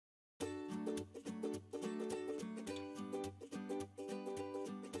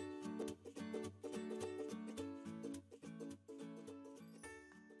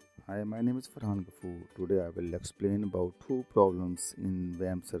Hi, my name is Farhan Gafoor. Today I will explain about two problems in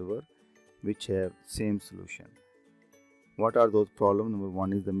Wamp server which have same solution. What are those problems? Number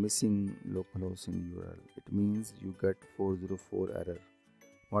one is the missing localhost in URL. It means you get 404 error.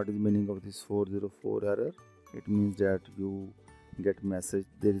 What is the meaning of this 404 error? It means that you get message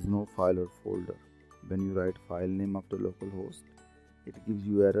there is no file or folder. When you write file name after localhost, it gives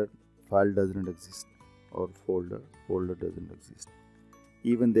you error file doesn't exist or folder doesn't exist.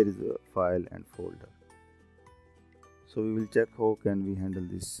 Even there is a file and folder. So we will check how can we handle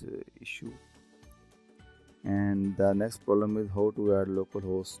this issue. And the next problem is how to add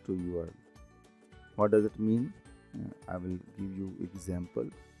localhost to URL. What does it mean? I will give you example.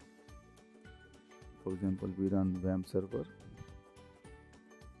 For example, we run Wamp server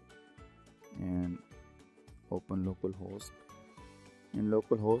and open localhost. In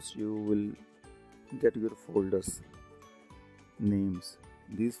localhost you will get your folders names.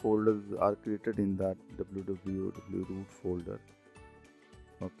 These folders are created in that www root folder.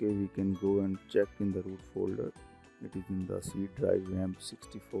 Okay, we can go and check in the root folder. It is in the C drive Wamp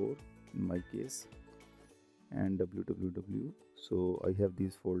 64 in my case, and www. So I have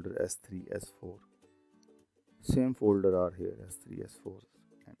these folder S3 S4. Same folder are here S3 S4.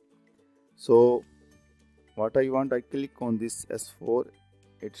 So what I want, I click on this S4.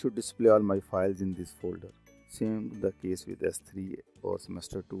 It should display all my files in this folder. Same the case with S3 or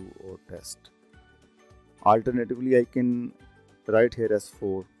semester 2 or test. Alternatively, I can write here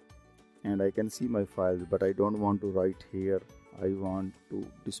S4 and I can see my files, but I don't want to write here. I want to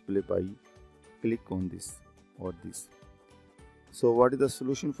display by click on this or this. So what is the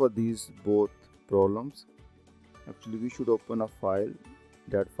solution for these both problems? Actually, we should open a file.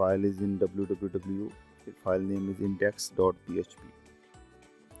 That file is in www. The file name is index.php.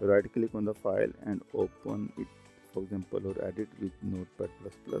 Right click on the file and open it, for example, or edit with Notepad++.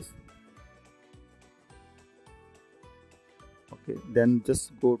 Okay, then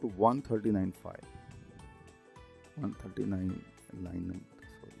just go to 139 file, 139 line number,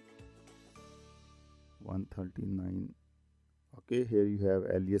 139. Okay, here you have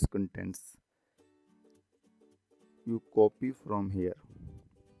alias contents. You copy from here.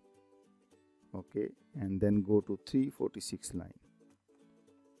 Okay, and then go to 346 line.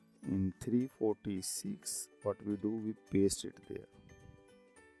 In 346, what we do, we paste it there.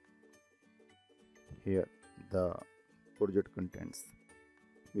 Here the project contents,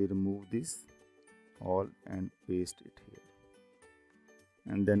 we remove this all and paste it here,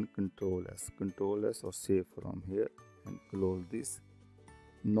 and then control S or save from here and close this.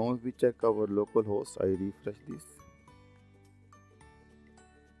 Now if we check our localhost, I refresh this.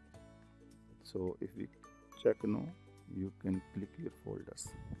 So if we check now, you can click your folders.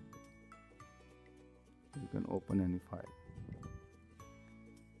 You can open any file.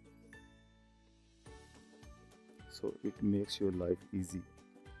 So it makes your life easy.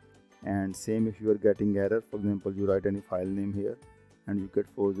 And same if you are getting error, for example, you write any file name here and you get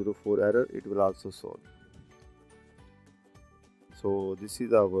 404 error, it will also solve. So this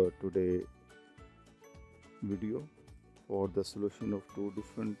is our today video for the solution of two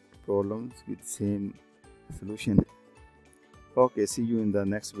different problems with same solution. Okay, see you in the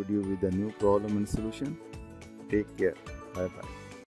next video with a new problem and solution. Take care. Bye bye.